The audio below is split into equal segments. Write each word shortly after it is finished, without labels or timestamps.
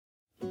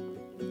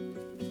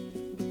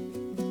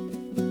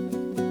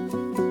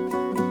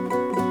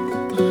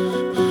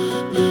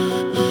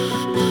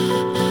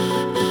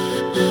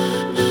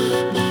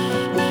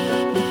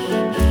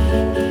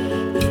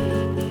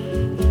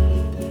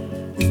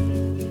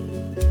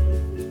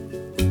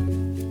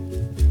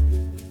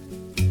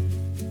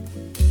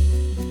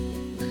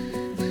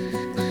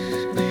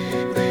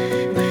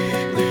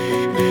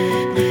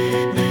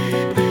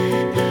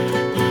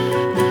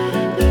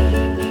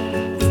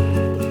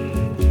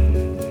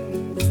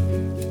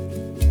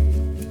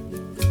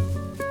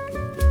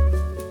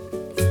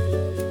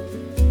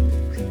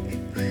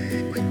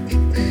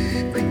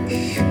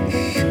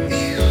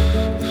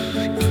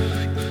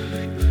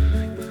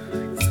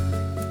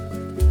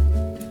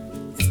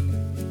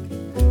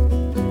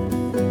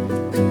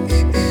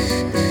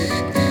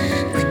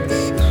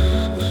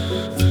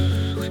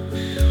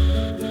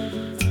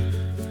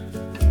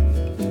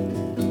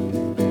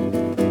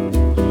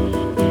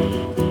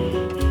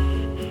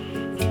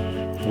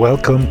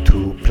Welcome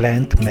to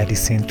Plant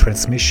Medicine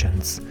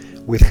Transmissions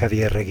with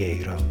Javier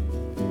Regueiro.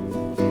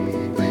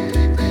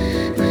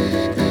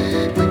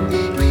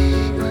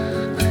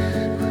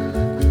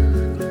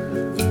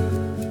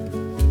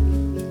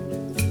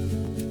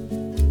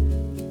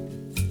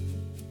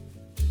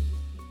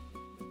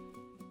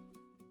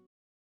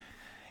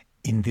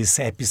 In this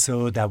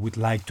episode, I would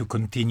like to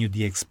continue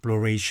the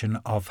exploration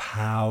of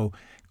how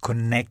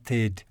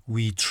connected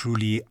we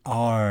truly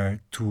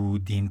are to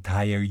the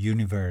entire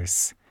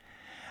universe.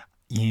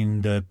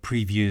 In the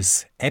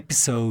previous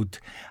episode,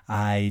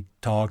 I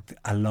talked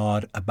a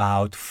lot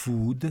about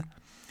food.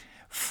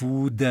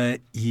 Food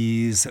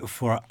is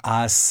for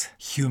us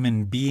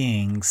human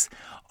beings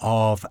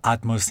of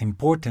utmost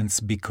importance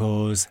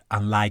because,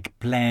 unlike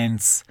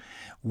plants,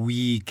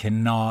 we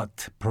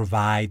cannot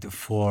provide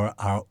for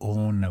our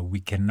own. We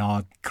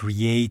cannot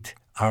create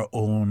our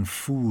own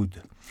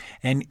food.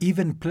 And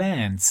even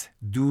plants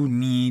do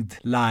need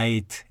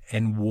light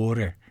and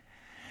water.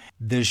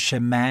 The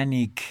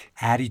shamanic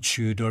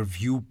attitude or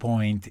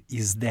viewpoint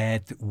is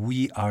that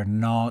we are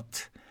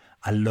not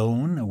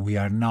alone, we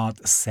are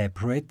not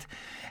separate,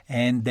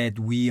 and that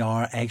we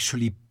are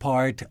actually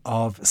part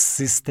of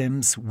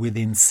systems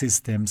within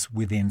systems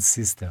within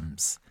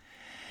systems.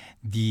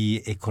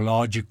 The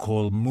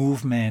ecological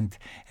movement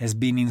has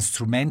been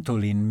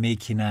instrumental in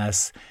making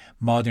us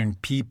modern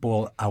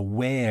people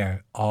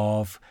aware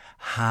of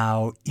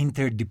how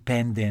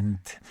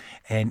interdependent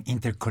and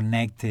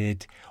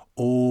interconnected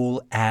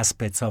all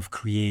aspects of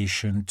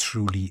creation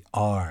truly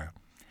are.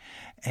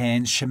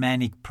 And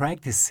shamanic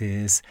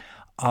practices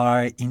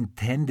are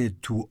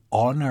intended to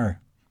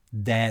honor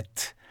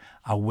that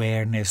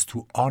awareness,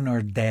 to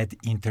honor that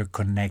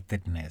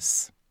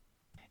interconnectedness.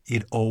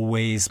 It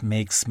always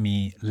makes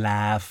me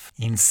laugh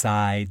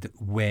inside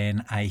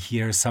when I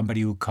hear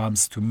somebody who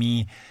comes to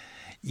me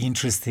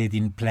interested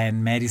in plant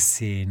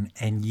medicine,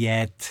 and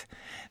yet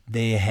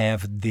they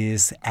have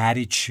this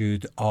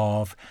attitude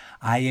of,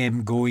 I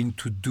am going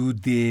to do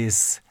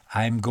this,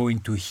 I'm going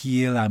to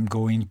heal, I'm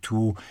going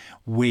to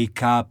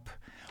wake up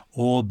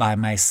all by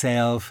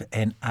myself,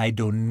 and I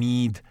don't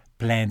need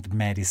plant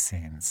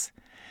medicines.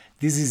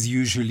 This is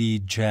usually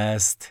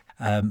just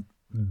a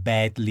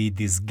badly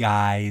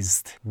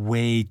disguised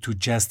way to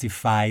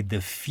justify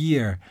the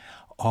fear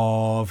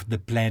of the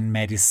plant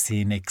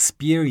medicine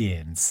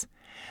experience.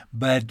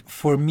 But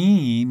for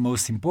me,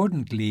 most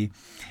importantly,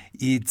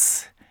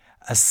 it's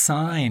a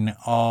sign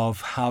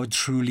of how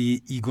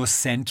truly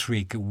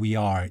egocentric we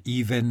are,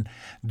 even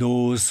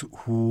those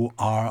who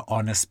are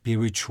on a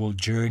spiritual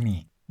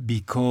journey.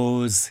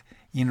 Because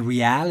in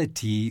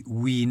reality,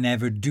 we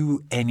never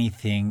do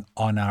anything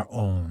on our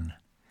own.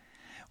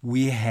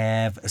 We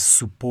have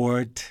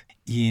support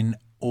in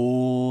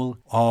all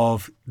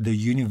of the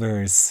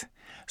universe,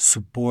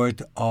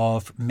 support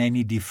of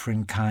many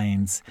different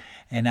kinds,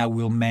 and I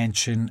will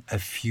mention a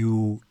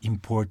few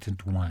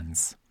important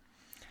ones.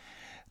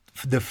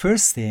 The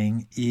first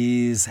thing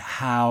is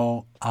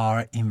how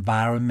our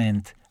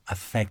environment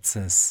affects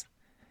us.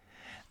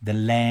 The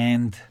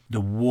land,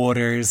 the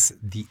waters,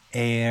 the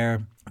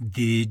air,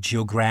 the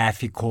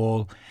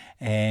geographical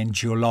and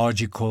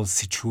geological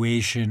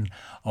situation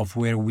of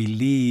where we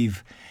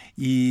live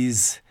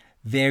is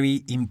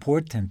very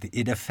important.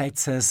 It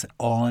affects us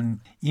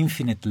on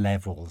infinite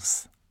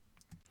levels.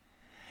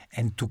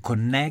 And to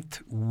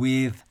connect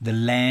with the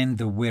land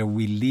where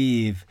we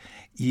live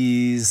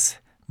is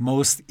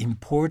most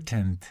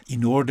important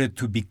in order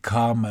to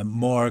become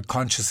more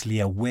consciously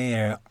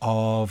aware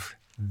of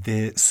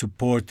the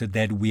support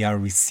that we are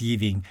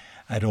receiving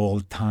at all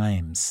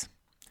times.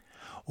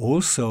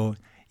 Also,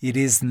 it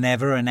is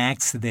never an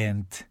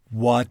accident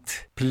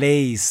what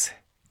place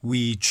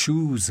we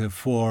choose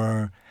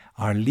for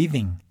our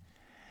living.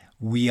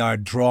 We are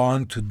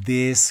drawn to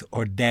this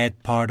or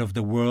that part of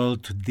the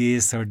world, to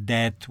this or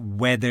that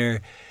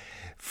weather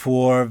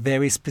for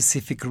very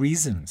specific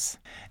reasons.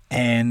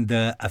 And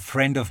a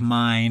friend of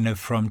mine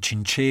from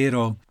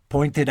Chinchero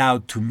pointed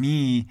out to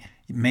me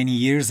many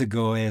years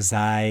ago as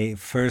I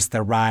first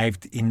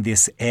arrived in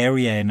this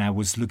area and I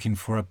was looking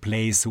for a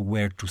place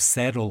where to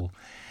settle.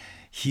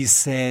 He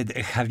said,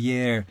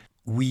 Javier,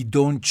 we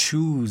don't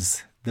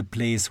choose the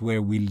place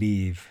where we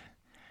live.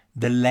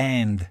 The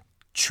land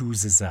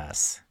chooses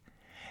us.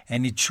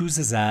 And it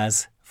chooses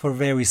us for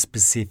very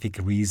specific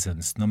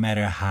reasons, no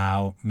matter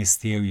how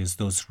mysterious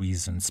those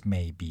reasons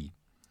may be.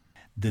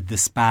 The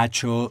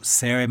despacho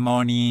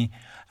ceremony,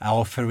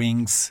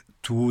 offerings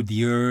to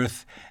the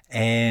earth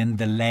and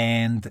the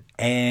land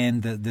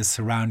and the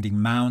surrounding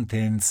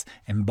mountains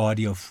and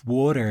body of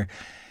water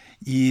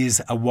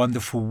is a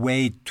wonderful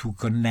way to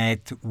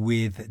connect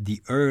with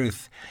the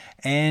earth.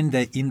 And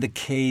in the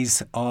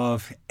case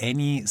of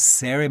any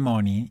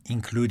ceremony,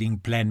 including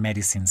plant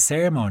medicine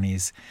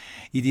ceremonies,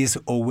 it is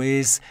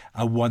always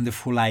a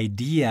wonderful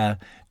idea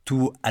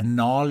to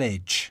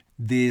acknowledge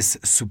this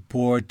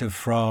support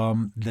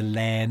from the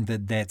land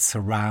that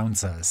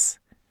surrounds us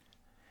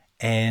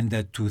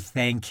and to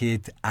thank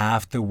it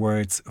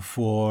afterwards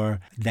for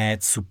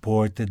that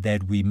support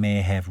that we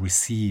may have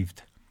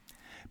received.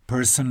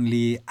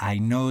 Personally, I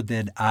know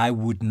that I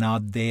would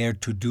not dare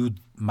to do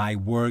my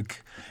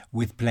work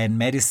with plant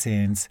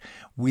medicines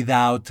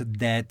without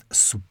that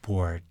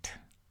support.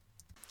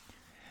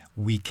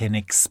 We can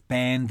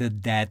expand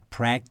that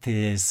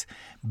practice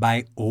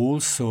by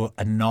also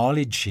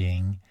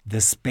acknowledging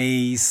the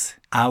space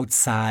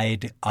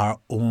outside our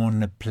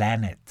own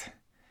planet,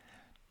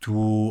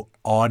 to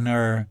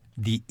honor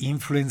the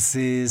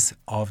influences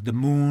of the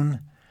moon,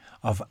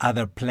 of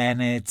other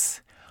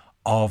planets,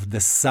 of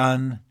the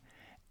sun,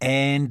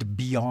 and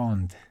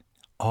beyond,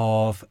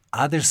 of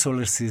other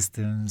solar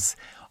systems,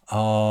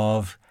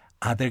 of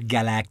other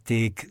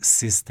galactic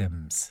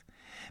systems,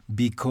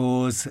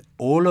 because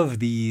all of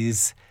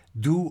these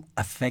do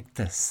affect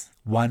us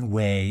one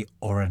way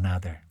or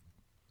another.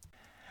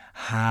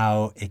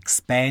 How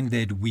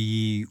expanded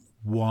we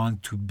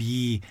want to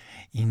be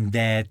in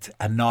that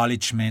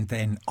acknowledgement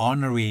and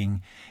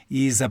honoring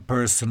is a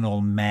personal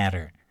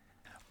matter.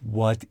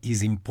 What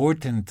is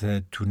important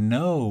to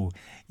know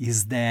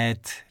is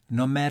that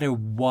no matter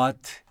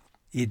what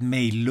it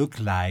may look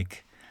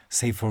like,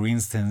 say for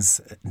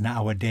instance,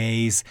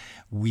 nowadays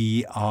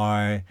we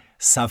are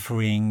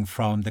suffering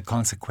from the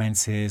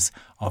consequences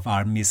of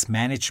our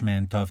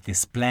mismanagement of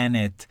this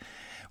planet.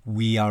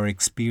 We are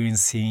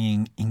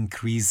experiencing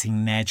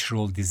increasing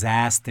natural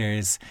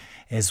disasters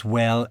as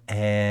well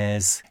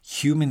as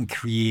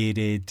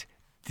human-created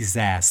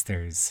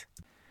disasters.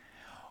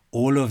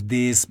 All of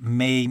this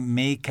may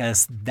make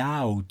us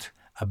doubt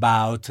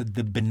about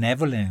the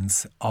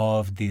benevolence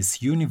of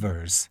this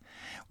universe,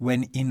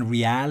 when in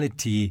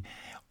reality,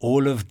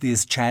 all of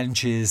these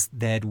challenges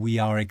that we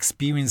are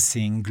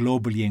experiencing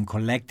globally and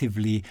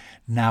collectively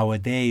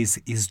nowadays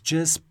is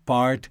just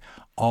part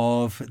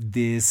of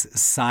this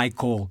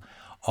cycle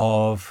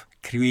of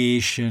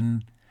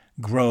creation,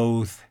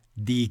 growth,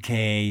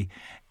 decay,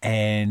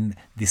 and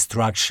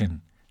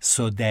destruction,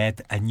 so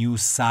that a new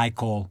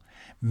cycle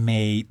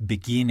may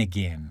begin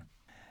again.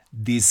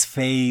 This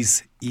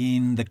phase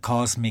in the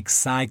cosmic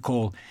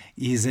cycle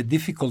is a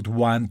difficult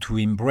one to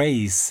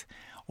embrace.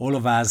 All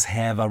of us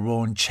have our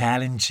own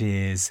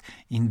challenges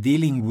in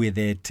dealing with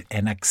it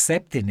and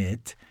accepting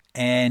it,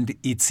 and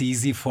it's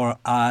easy for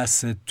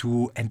us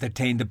to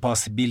entertain the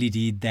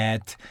possibility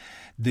that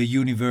the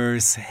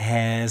universe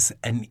has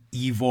an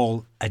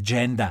evil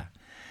agenda,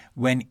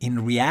 when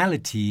in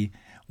reality,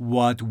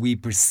 what we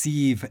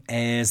perceive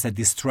as a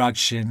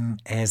destruction,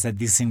 as a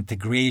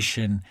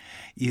disintegration,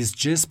 is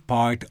just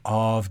part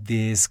of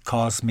this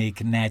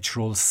cosmic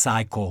natural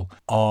cycle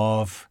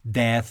of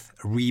death,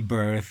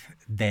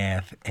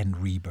 and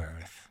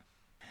rebirth.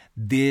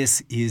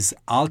 This is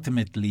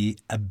ultimately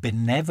a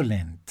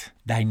benevolent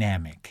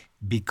dynamic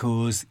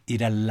because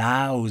it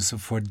allows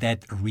for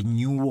that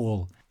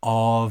renewal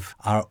of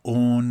our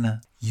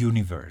own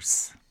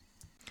universe.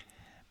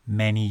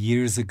 Many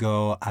years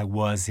ago, I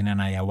was in an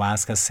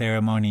ayahuasca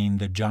ceremony in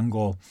the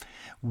jungle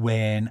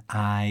when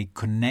I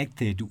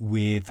connected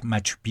with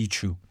Machu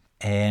Picchu.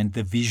 And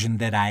the vision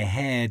that I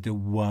had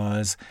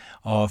was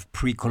of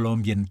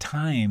pre-Columbian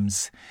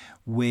times,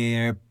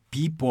 where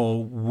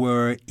people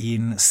were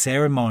in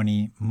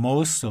ceremony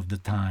most of the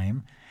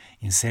time,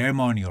 in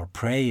ceremony or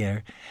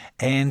prayer,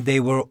 and they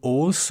were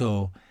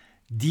also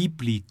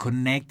deeply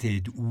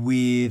connected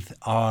with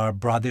our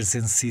brothers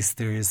and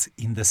sisters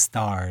in the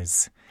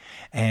stars,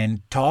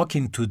 and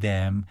talking to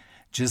them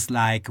just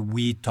like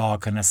we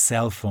talk on a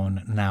cell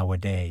phone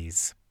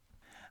nowadays.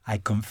 I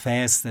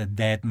confess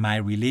that my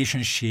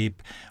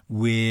relationship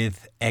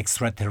with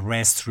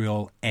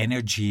extraterrestrial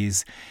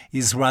energies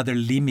is rather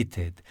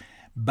limited,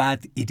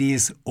 but it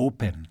is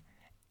open.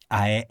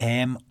 I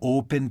am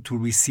open to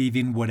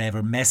receiving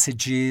whatever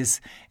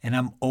messages, and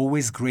I'm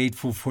always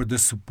grateful for the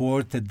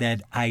support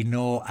that I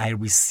know I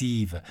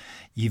receive,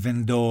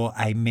 even though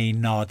I may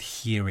not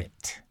hear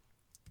it.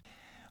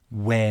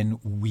 When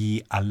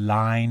we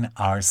align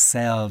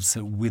ourselves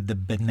with the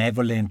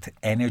benevolent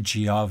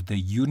energy of the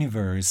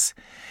universe,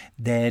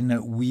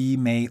 then we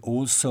may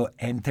also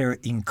enter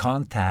in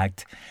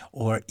contact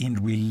or in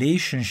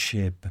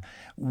relationship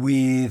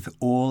with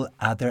all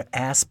other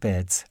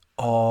aspects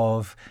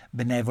of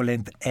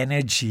benevolent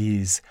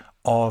energies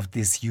of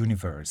this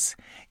universe,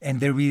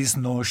 and there is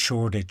no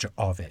shortage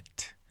of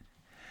it.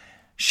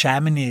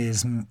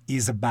 Shamanism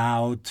is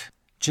about,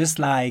 just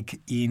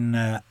like in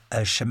a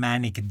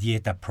shamanic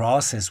dieta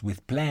process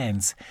with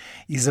plants,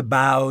 is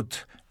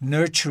about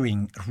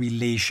nurturing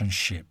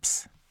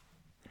relationships.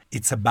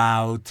 It's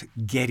about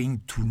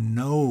getting to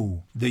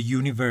know the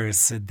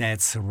universe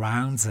that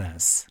surrounds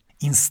us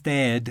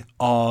instead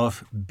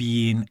of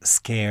being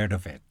scared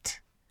of it.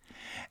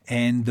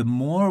 And the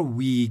more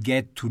we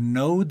get to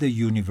know the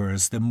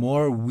universe, the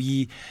more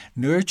we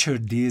nurture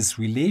these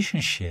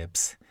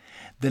relationships,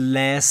 the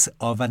less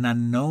of an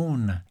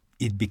unknown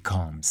it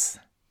becomes.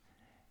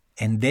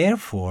 And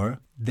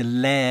therefore, the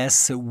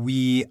less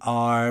we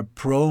are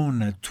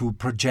prone to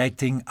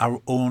projecting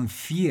our own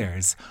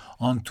fears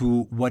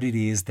onto what it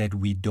is that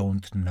we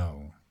don't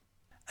know.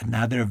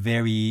 Another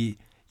very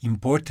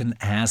important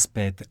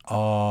aspect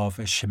of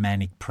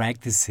shamanic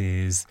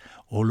practices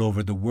all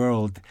over the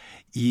world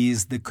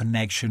is the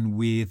connection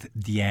with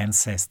the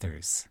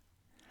ancestors.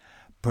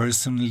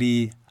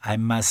 Personally, I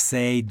must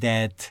say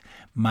that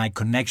my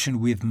connection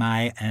with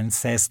my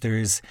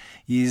ancestors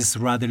is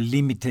rather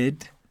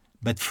limited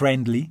but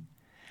friendly.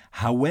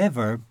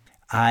 However,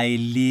 I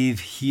live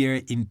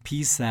here in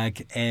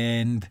Pisac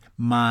and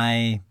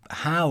my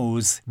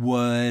house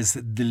was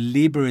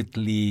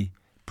deliberately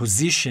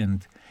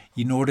positioned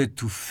in order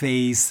to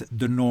face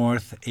the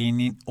north and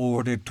in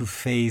order to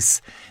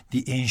face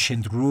the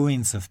ancient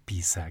ruins of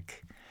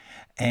Pisac.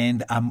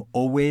 And I'm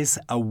always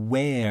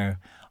aware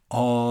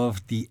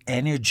of the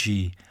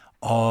energy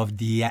of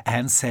the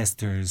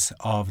ancestors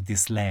of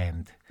this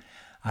land.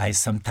 I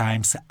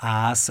sometimes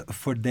ask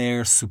for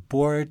their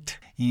support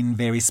in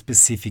very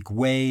specific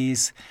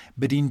ways,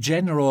 but in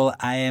general,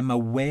 I am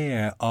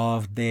aware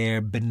of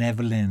their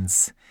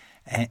benevolence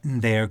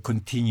and their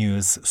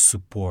continuous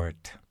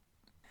support.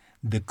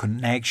 The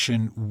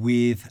connection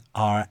with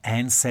our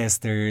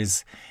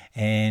ancestors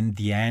and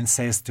the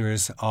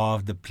ancestors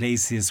of the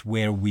places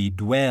where we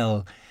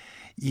dwell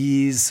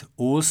is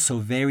also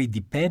very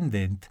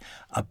dependent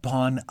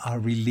upon our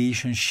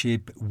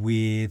relationship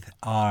with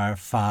our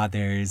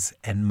fathers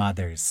and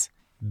mothers,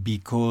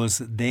 because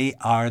they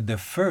are the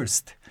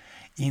first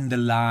in the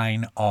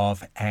line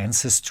of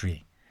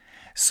ancestry.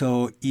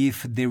 So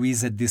if there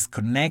is a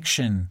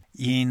disconnection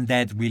in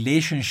that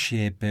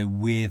relationship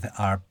with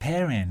our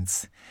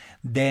parents,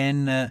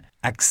 then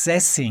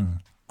accessing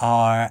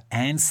our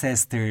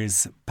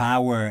ancestors'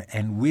 power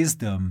and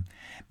wisdom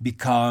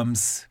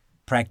becomes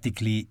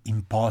practically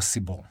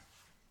impossible.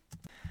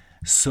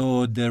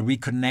 So the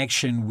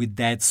reconnection with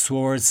that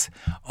source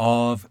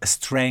of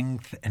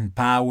strength and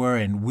power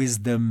and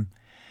wisdom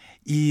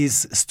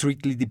is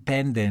strictly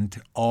dependent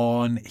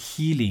on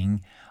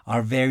healing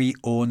our very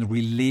own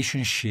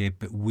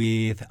relationship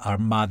with our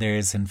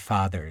mothers and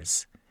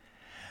fathers.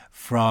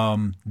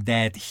 From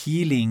that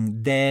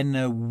healing,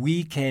 then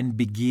we can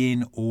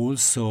begin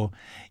also,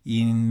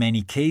 in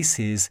many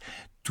cases,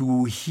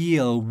 to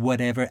heal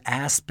whatever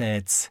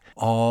aspects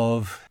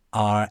of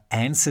our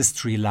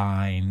ancestry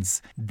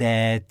lines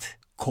that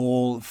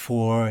call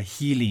for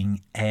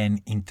healing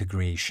and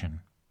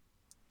integration.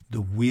 The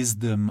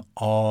wisdom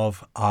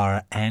of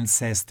our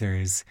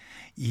ancestors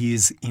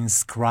is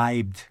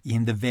inscribed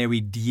in the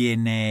very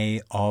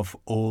DNA of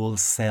all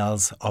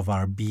cells of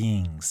our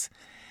beings.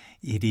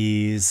 It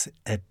is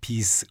a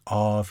piece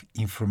of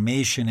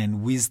information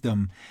and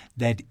wisdom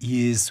that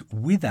is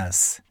with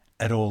us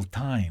at all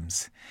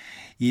times.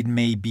 It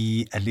may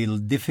be a little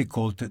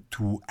difficult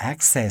to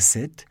access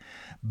it,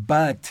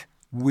 but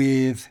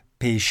with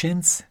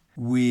patience,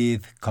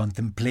 with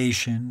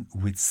contemplation,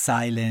 with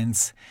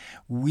silence,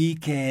 we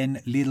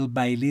can little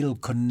by little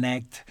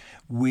connect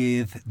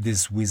with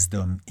this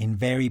wisdom in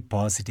very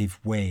positive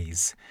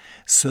ways,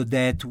 so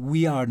that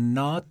we are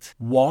not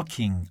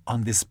walking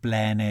on this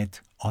planet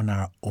on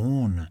our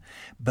own,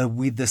 but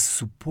with the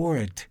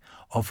support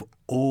of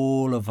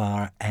all of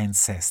our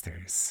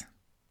ancestors.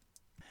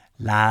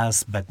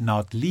 Last but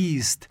not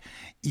least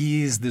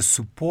is the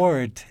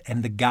support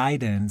and the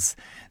guidance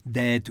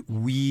that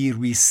we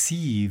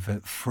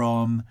receive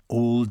from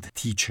old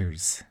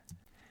teachers.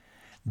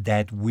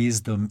 That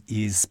wisdom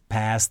is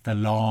passed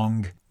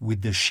along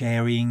with the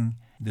sharing,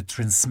 the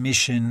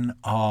transmission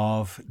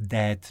of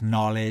that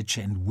knowledge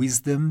and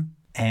wisdom,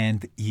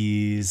 and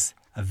is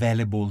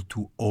available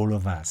to all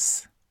of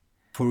us.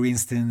 For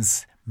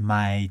instance,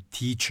 my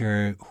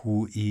teacher,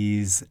 who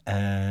is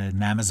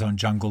an Amazon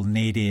jungle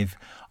native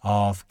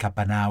of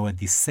Kapanawa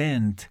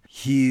descent,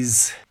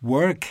 his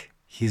work,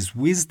 his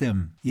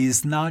wisdom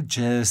is not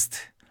just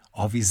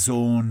of his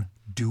own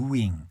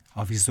doing,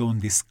 of his own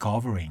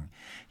discovering.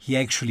 He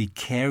actually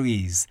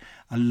carries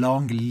a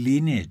long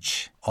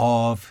lineage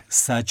of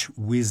such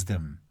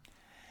wisdom.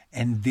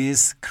 And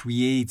this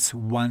creates,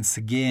 once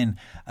again,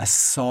 a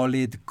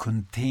solid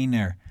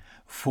container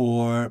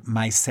for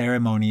my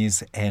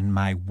ceremonies and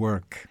my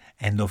work.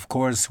 And of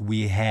course,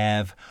 we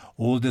have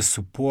all the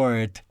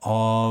support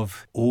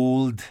of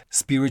old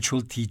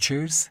spiritual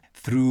teachers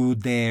through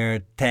their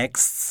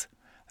texts,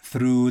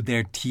 through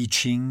their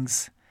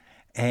teachings,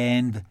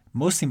 and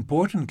most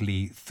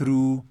importantly,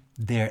 through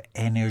their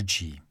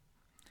energy.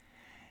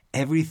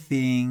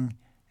 Everything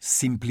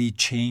simply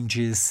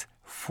changes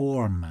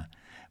form,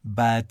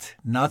 but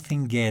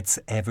nothing gets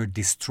ever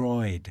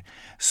destroyed.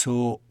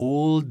 So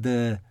all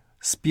the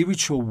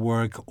spiritual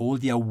work, all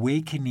the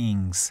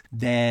awakenings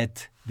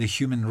that the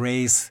human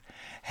race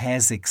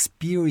has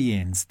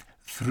experienced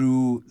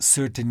through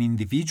certain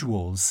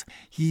individuals,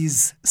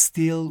 is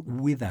still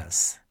with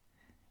us.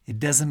 It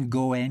doesn't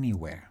go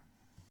anywhere.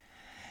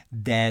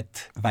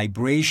 That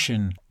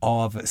vibration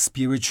of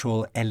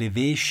spiritual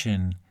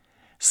elevation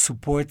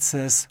supports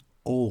us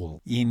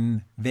all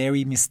in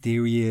very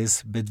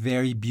mysterious but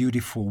very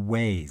beautiful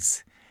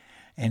ways.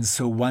 And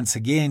so once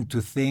again,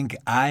 to think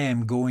I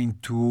am going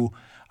to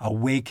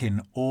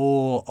awaken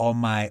all on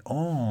my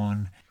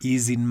own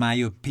is, in my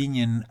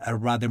opinion, a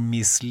rather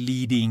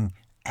misleading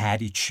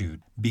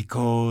attitude,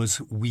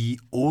 because we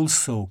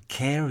also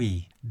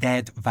carry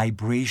that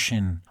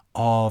vibration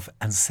of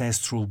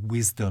ancestral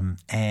wisdom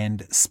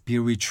and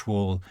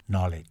spiritual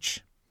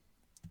knowledge.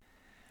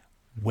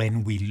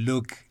 When we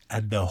look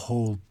at the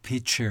whole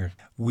picture,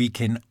 we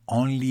can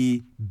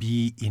only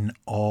be in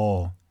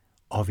awe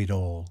of it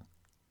all,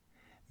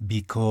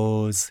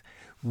 because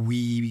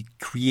we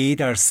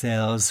create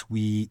ourselves,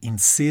 we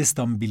insist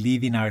on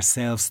believing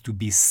ourselves to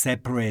be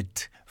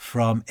separate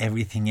from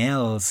everything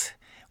else,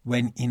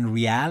 when in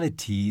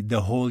reality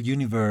the whole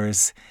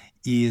universe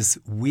is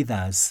with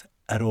us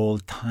at all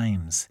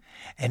times,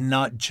 and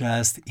not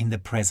just in the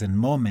present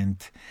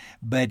moment,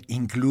 but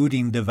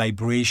including the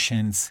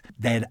vibrations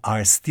that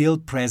are still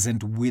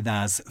present with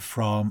us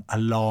from a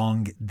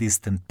long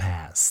distant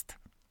past.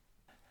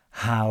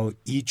 How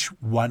each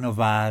one of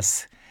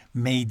us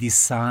may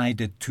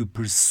decide to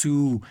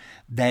pursue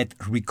that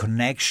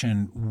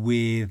reconnection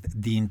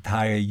with the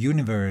entire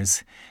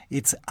universe,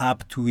 it's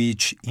up to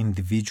each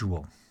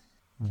individual.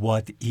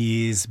 What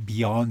is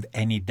beyond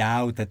any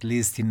doubt, at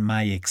least in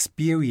my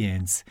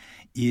experience,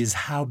 is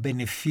how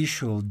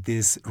beneficial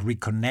this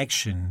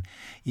reconnection,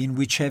 in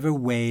whichever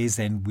ways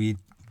and with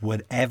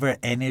whatever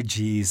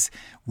energies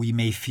we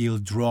may feel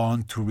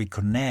drawn to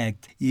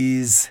reconnect,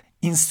 is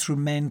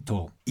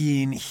instrumental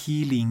in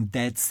healing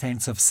that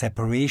sense of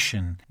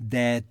separation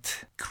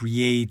that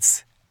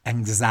creates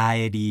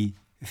anxiety,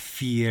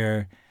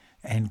 fear,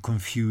 and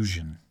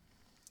confusion.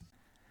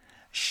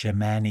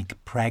 Shamanic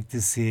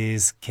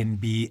practices can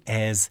be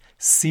as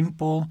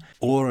simple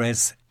or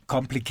as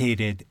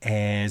complicated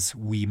as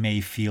we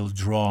may feel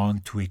drawn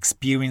to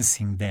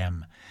experiencing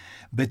them.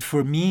 But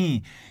for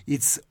me,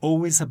 it's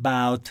always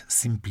about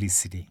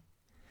simplicity.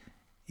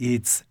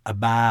 It's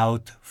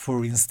about,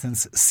 for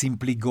instance,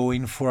 simply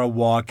going for a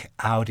walk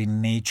out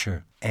in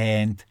nature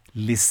and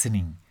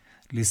listening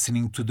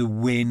to the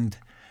wind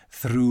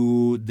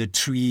through the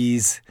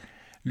trees,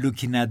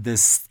 looking at the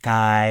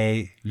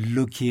sky,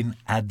 looking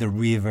at the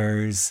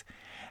rivers,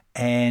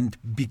 and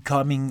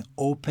becoming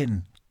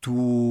open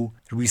to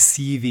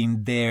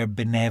receiving their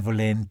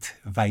benevolent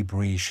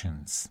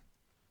vibrations.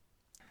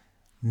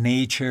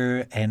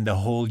 Nature and the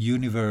whole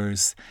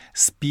universe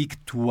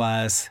speak to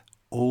us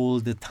all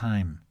the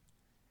time.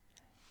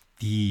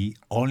 The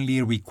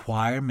only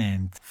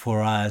requirement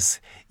for us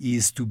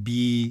is to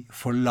be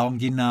for long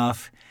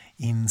enough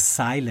in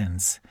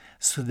silence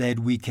so that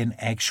we can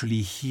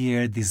actually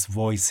hear these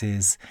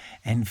voices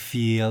and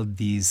feel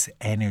these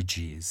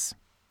energies.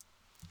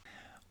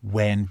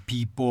 When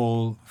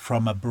people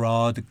from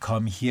abroad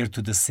come here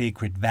to the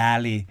Sacred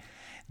Valley,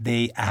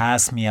 they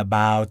ask me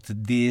about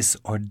this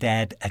or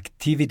that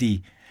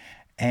activity,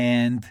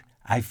 and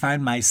I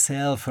find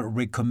myself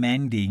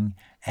recommending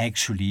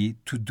actually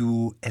to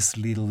do as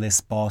little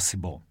as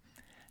possible.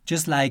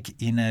 Just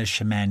like in a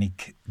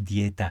shamanic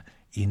dieta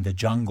in the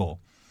jungle,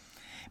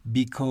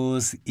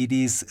 because it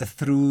is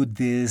through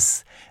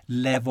this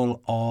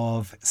level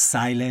of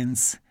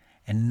silence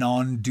and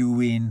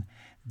non-doing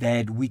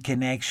that we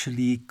can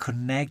actually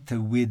connect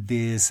with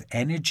these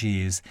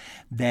energies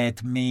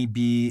that may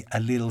be a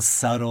little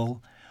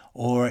subtle,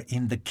 or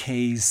in the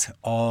case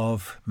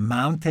of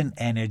mountain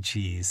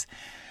energies,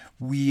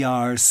 we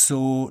are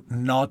so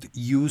not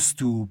used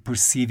to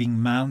perceiving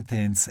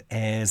mountains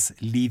as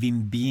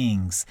living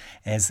beings,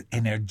 as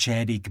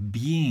energetic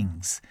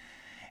beings.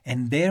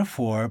 And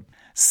therefore,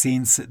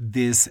 since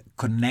this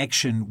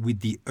connection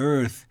with the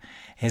earth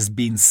has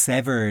been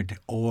severed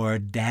or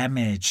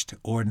damaged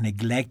or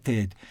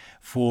neglected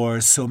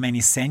for so many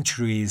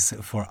centuries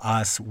for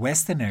us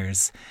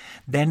Westerners,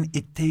 then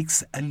it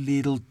takes a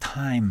little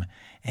time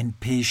and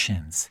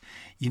patience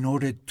in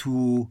order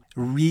to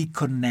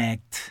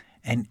reconnect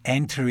and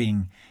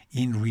entering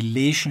in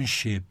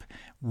relationship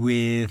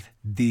with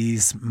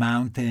these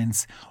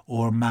mountains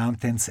or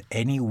mountains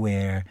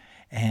anywhere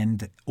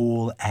and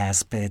all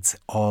aspects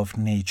of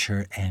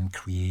nature and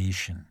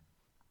creation.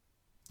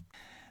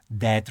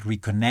 That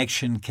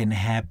reconnection can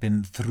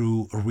happen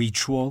through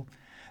ritual,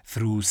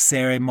 through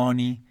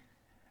ceremony,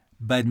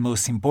 but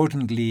most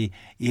importantly,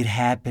 it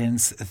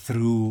happens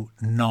through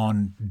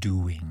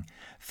non-doing,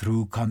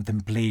 through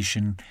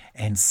contemplation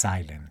and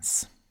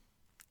silence.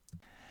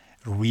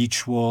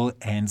 Ritual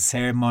and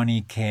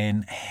ceremony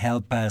can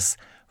help us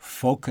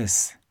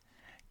focus,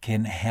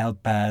 can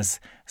help us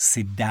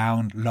sit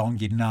down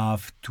long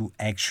enough to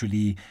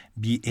actually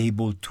be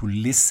able to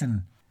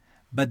listen,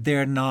 but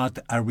they're not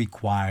a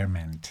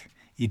requirement.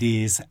 It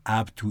is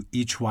up to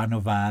each one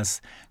of us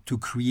to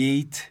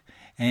create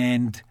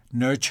and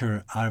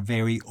nurture our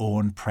very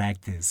own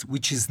practice,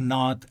 which is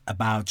not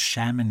about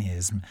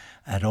shamanism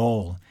at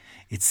all.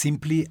 It's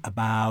simply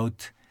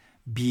about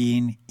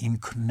being in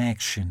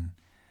connection,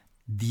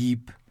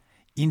 deep,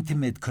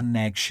 intimate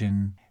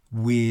connection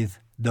with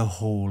the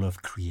whole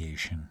of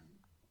creation.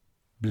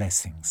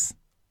 Blessings.